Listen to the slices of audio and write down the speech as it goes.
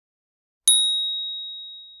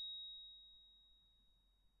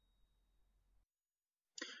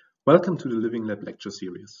Welcome to the Living Lab lecture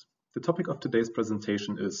series. The topic of today's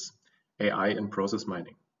presentation is AI in process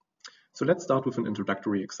mining. So let's start with an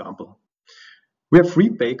introductory example. We have three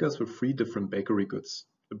bakers with three different bakery goods: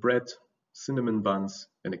 a bread, cinnamon buns,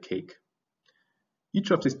 and a cake.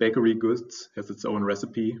 Each of these bakery goods has its own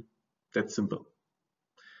recipe. That's simple.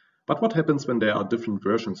 But what happens when there are different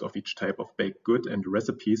versions of each type of baked good and the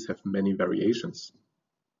recipes have many variations?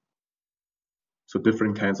 So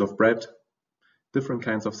different kinds of bread, different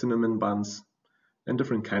kinds of cinnamon buns, and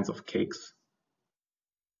different kinds of cakes.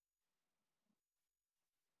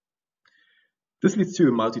 This leads to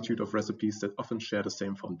a multitude of recipes that often share the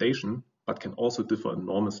same foundation, but can also differ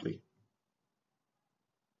enormously.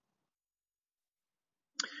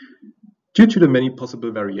 Due to the many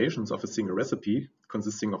possible variations of a single recipe,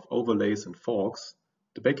 consisting of overlays and forks,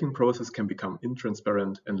 the baking process can become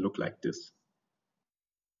intransparent and look like this.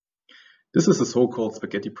 This is the so-called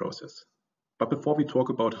spaghetti process. But before we talk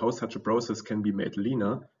about how such a process can be made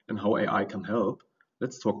leaner and how AI can help,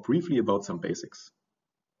 let's talk briefly about some basics.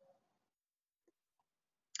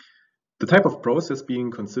 The type of process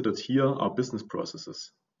being considered here are business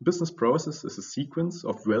processes. A business process is a sequence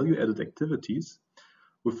of value-added activities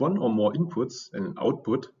with one or more inputs and an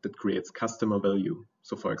output that creates customer value.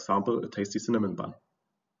 So for example, a tasty cinnamon bun.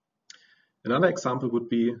 Another example would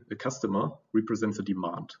be a customer represents a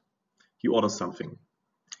demand. He orders something.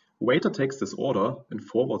 A waiter takes this order and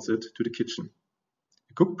forwards it to the kitchen.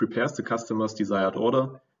 A cook prepares the customer's desired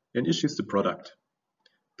order and issues the product.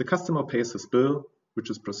 The customer pays his bill,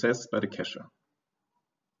 which is processed by the cashier.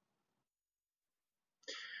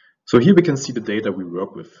 So here we can see the data we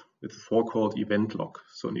work with. It's a so-called event log.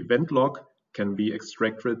 So an event log can be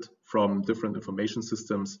extracted from different information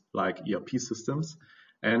systems like ERP systems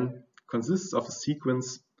and consists of a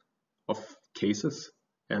sequence of cases.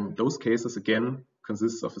 And those cases again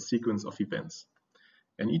consists of a sequence of events.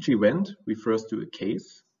 And each event refers to a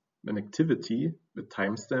case, an activity, a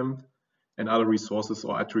timestamp, and other resources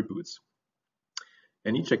or attributes.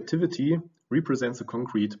 And each activity represents a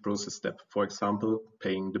concrete process step, for example,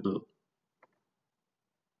 paying the bill.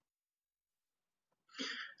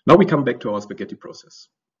 Now we come back to our spaghetti process.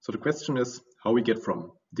 So the question is how we get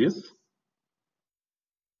from this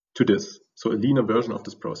to this, so a leaner version of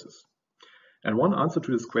this process. And one answer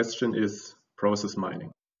to this question is process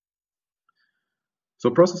mining.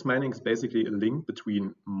 So process mining is basically a link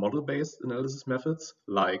between model-based analysis methods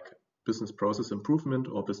like business process improvement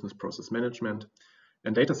or business process management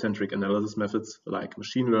and data-centric analysis methods like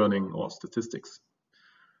machine learning or statistics.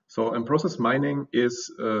 So process mining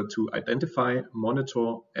is to identify,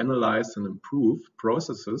 monitor, analyze, and improve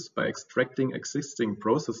processes by extracting existing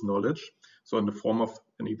process knowledge, so in the form of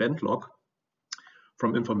an event log,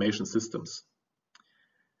 from information systems.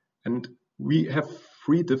 And we have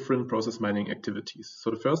three different process mining activities. So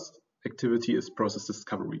the first activity is process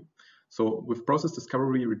discovery. So with process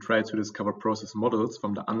discovery, we try to discover process models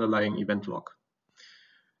from the underlying event log.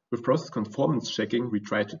 With process conformance checking, we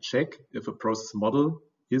try to check if a process model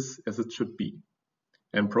is as it should be.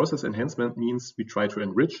 And process enhancement means we try to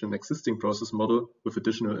enrich an existing process model with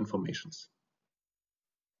additional informations.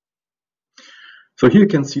 So here you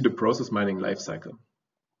can see the process mining lifecycle.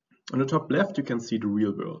 On the top left, you can see the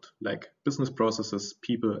real world, like business processes,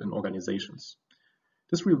 people, and organizations.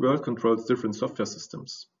 This real world controls different software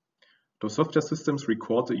systems. Those software systems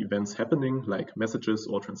record the events happening, like messages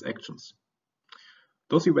or transactions.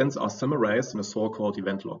 Those events are summarized in a so-called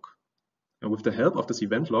event log. And with the help of this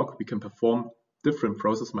event log, we can perform different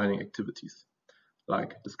process mining activities,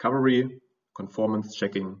 like discovery, conformance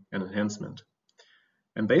checking, and enhancement.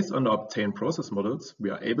 And based on the obtained process models, we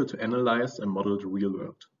are able to analyze and model the real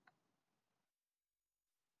world.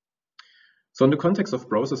 So in the context of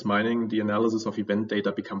process mining, the analysis of event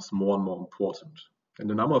data becomes more and more important. And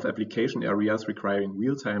the number of application areas requiring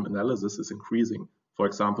real-time analysis is increasing, for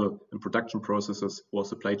example, in production processes or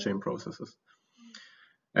supply chain processes.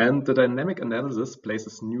 And the dynamic analysis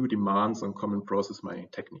places new demands on common process mining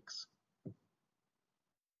techniques.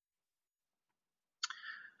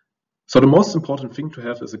 So the most important thing to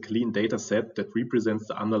have is a clean data set that represents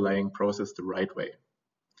the underlying process the right way.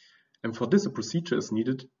 And for this, a procedure is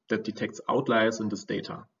needed that detects outliers in this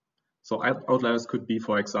data. So outliers could be,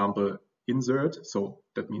 for example, insert. So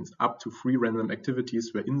that means up to 3 random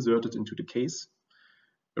activities were inserted into the case.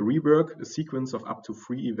 A rework, a sequence of up to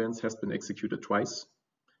 3 events has been executed twice.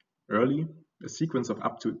 Early, a sequence of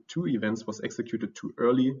up to 2 events was executed too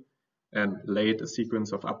early. And late, a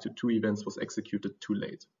sequence of up to 2 events was executed too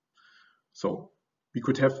late. So we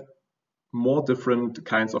could have more different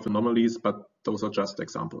kinds of anomalies, but those are just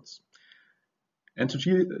examples. And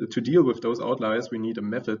to deal with those outliers, we need a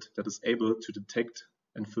method that is able to detect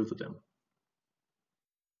and filter them.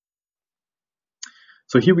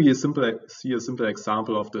 So here we see a simple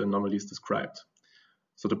example of the anomalies described.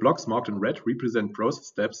 So the blocks marked in red represent process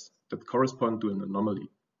steps that correspond to an anomaly.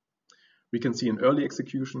 We can see an early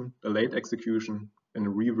execution, a late execution, and a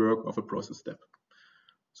rework of a process step.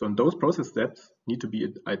 So those process steps need to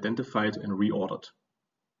be identified and reordered.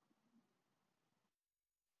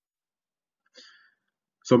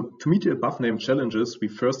 So to meet the above named challenges, we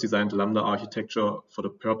first designed Lambda architecture for the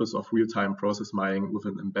purpose of real-time process mining with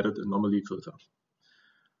an embedded anomaly filter.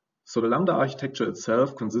 So the Lambda architecture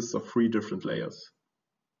itself consists of 3 different layers.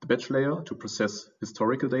 The batch layer to process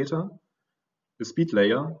historical data, the speed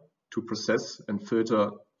layer to process and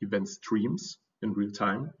filter event streams in real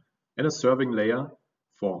time, and a serving layer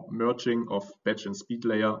for merging of batch and speed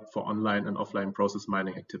layer for online and offline process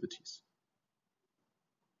mining activities.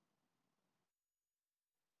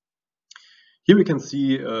 Here we can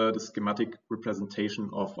see the schematic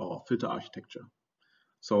representation of our filter architecture.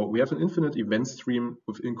 So we have an infinite event stream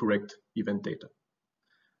with incorrect event data.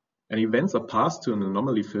 And events are passed to an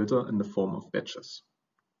anomaly filter in the form of batches.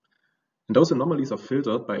 And those anomalies are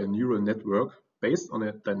filtered by a neural network based on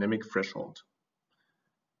a dynamic threshold.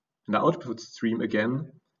 And the output stream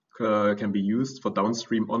again can be used for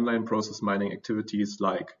downstream online process mining activities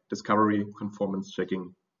like discovery, conformance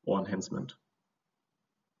checking, or enhancement.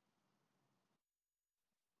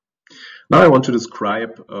 Now I want to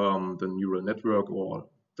describe the neural network or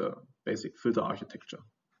the basic filter architecture.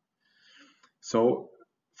 So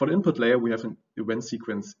for the input layer, we have an event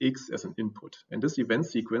sequence X as an input. And this event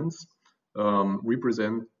sequence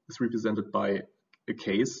is represented by a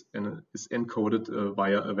case and is encoded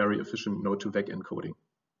via a very efficient node-to-vec encoding.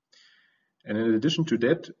 And in addition to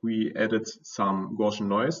that, we added some Gaussian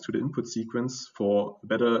noise to the input sequence for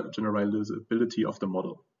better generalizability of the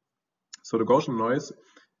model. So the Gaussian noise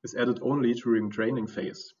is added only during training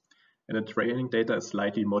phase, and the training data is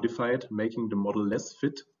slightly modified, making the model less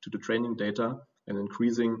fit to the training data and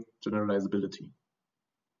increasing generalizability.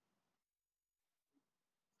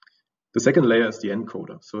 The second layer is the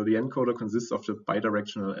encoder. So the encoder consists of the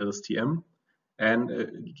bidirectional LSTM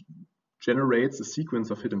and generates a sequence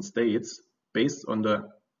of hidden states based on the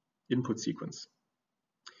input sequence.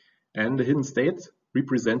 And the hidden states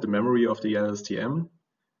represent the memory of the LSTM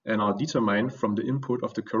and are determined from the input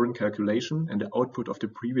of the current calculation and the output of the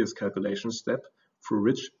previous calculation step, through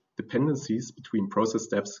which dependencies between process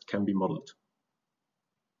steps can be modeled.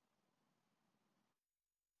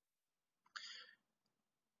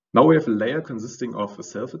 Now we have a layer consisting of a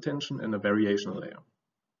self-attention and a variational layer.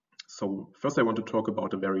 So first I want to talk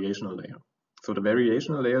about the variational layer. So the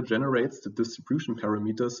variational layer generates the distribution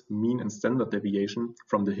parameters mean and standard deviation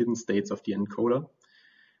from the hidden states of the encoder,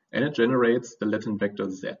 and it generates the Latin vector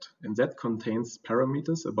Z. And Z contains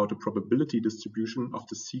parameters about the probability distribution of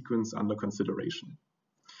the sequence under consideration.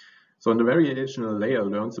 So the variational layer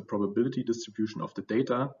learns the probability distribution of the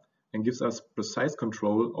data and gives us precise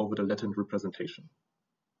control over the latent representation.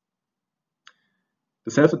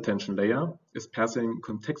 The self-attention layer is passing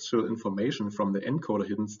contextual information from the encoder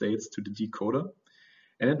hidden states to the decoder,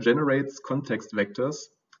 and it generates context vectors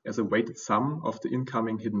as a weighted sum of the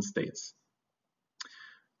incoming hidden states.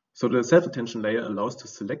 So the self-attention layer allows to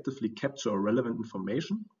selectively capture relevant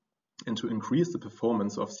information and to increase the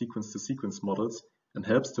performance of sequence-to-sequence models, and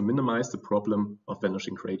helps to minimize the problem of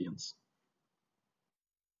vanishing gradients.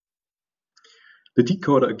 The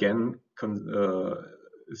decoder again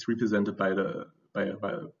is represented by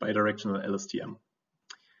bidirectional LSTM.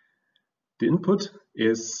 The input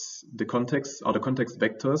is the context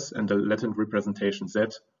vectors and the latent representation Z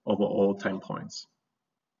over all time points.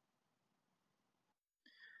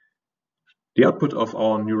 The output of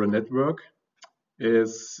our neural network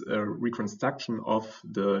is a reconstruction of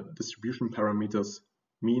the distribution parameters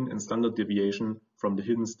mean and standard deviation from the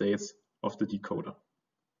hidden states of the decoder.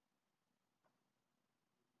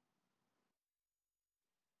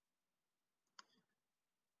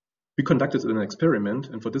 We conducted an experiment,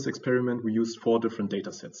 and for this experiment we used 4 different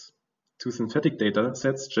data sets. 2 synthetic data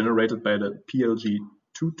sets generated by the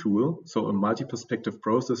PLG2 tool, so a multi-perspective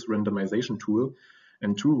process randomization tool,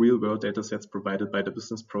 and 2 real-world data sets provided by the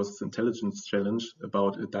Business Process Intelligence Challenge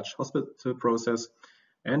about a Dutch hospital process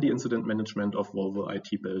and the incident management of Volvo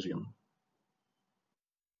IT Belgium.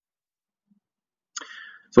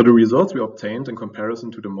 So the results we obtained in comparison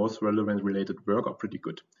to the most relevant related work are pretty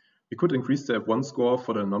good. We could increase the F1 score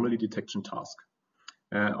for the anomaly detection task.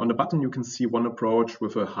 On the button you can see one approach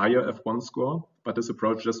with a higher F1 score, but this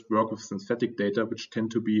approach just works with synthetic data which tend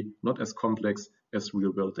to be not as complex as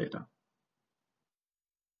real-world data.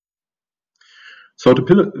 So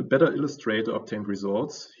to better illustrate the obtained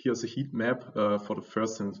results, here's a heat map for the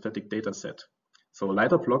first synthetic data set. So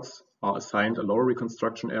lighter blocks are assigned a lower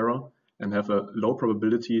reconstruction error and have a low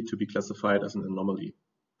probability to be classified as an anomaly.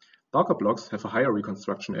 Darker blocks have a higher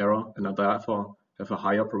reconstruction error and are therefore have a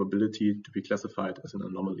higher probability to be classified as an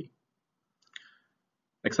anomaly.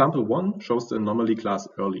 Example 1 shows the anomaly class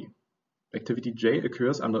early. Activity J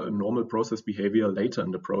occurs under a normal process behavior later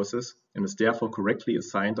in the process and is therefore correctly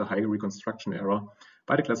assigned a high reconstruction error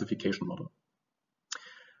by the classification model.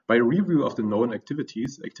 By a review of the known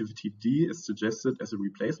activities, activity D is suggested as a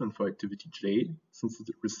replacement for activity J since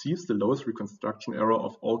it receives the lowest reconstruction error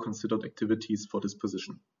of all considered activities for this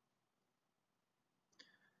position.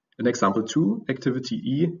 In example 2, activity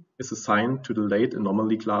E is assigned to the late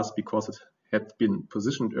anomaly class because it had been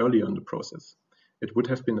positioned earlier in the process. It would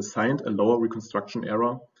have been assigned a lower reconstruction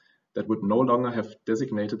error that would no longer have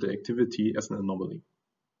designated the activity as an anomaly.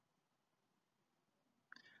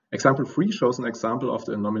 Example 3 shows an example of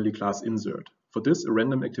the anomaly class insert. For this, a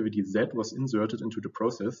random activity Z was inserted into the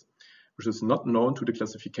process, which is not known to the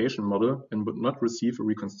classification model and would not receive a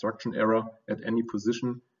reconstruction error at any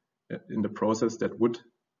position in the process that would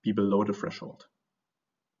be below the threshold.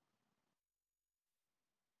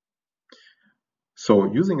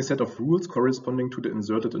 So using a set of rules corresponding to the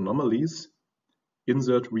inserted anomalies,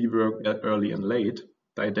 insert, rework, early and late,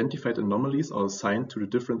 the identified anomalies are assigned to the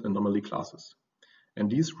different anomaly classes. And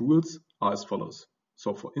these rules are as follows.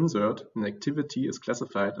 So for insert, an activity is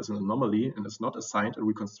classified as an anomaly and is not assigned a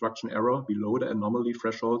reconstruction error below the anomaly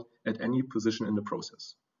threshold at any position in the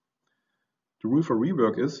process. The rule for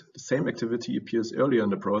rework is the same activity appears earlier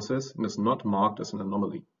in the process and is not marked as an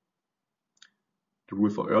anomaly. The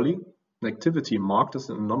rule for early, an activity marked as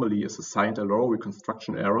an anomaly is assigned a lower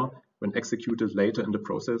reconstruction error when executed later in the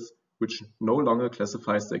process, which no longer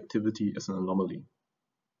classifies the activity as an anomaly.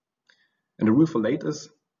 And the rule for late is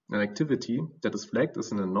an activity that is flagged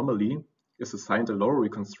as an anomaly is assigned a lower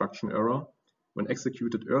reconstruction error when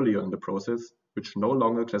executed earlier in the process, which no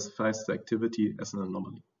longer classifies the activity as an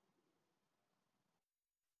anomaly.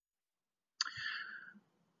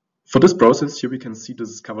 For this process, here we can see the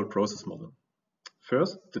discovered process model.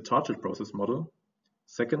 First, the target process model.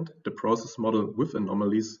 Second, the process model with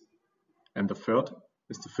anomalies. And the third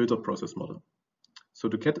is the filter process model. So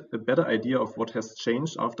to get a better idea of what has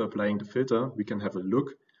changed after applying the filter, we can have a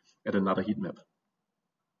look at another heat map.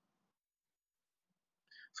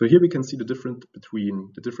 So here we can see the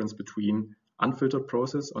difference between unfiltered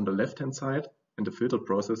process on the left-hand side and the filtered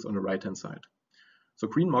process on the right-hand side. So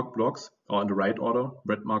green marked blocks are in the right order,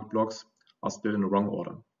 red marked blocks are still in the wrong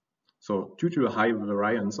order. So due to a high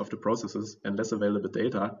variance of the processes and less available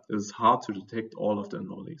data, it is hard to detect all of the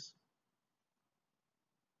anomalies.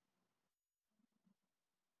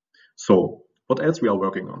 So what else we are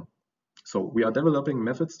working on? So we are developing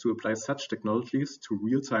methods to apply such technologies to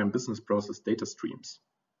real-time business process data streams.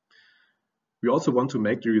 We also want to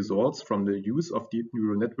make the results from the use of deep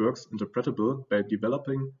neural networks interpretable by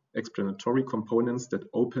developing explanatory components that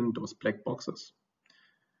open those black boxes.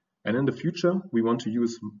 And in the future, we want to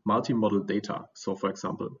use multi-model data. So for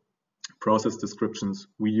example, process descriptions,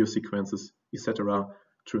 video sequences, etc.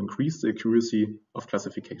 to increase the accuracy of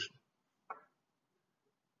classification.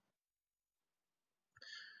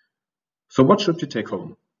 So what should you take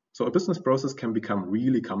home? So a business process can become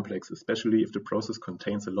really complex, especially if the process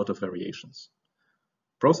contains a lot of variations.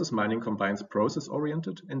 Process mining combines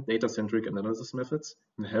process-oriented and data-centric analysis methods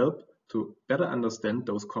and help to better understand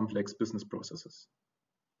those complex business processes.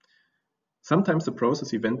 Sometimes the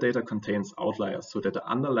process event data contains outliers so that the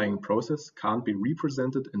underlying process can't be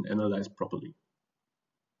represented and analyzed properly.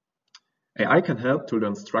 AI can help to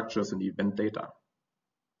learn structures in the event data.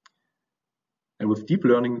 And with deep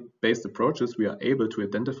learning-based approaches, we are able to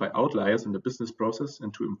identify outliers in the business process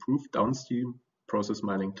and to improve downstream process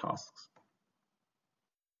mining tasks.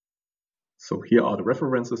 So here are the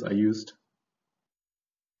references I used.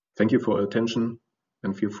 Thank you for your attention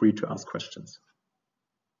and feel free to ask questions.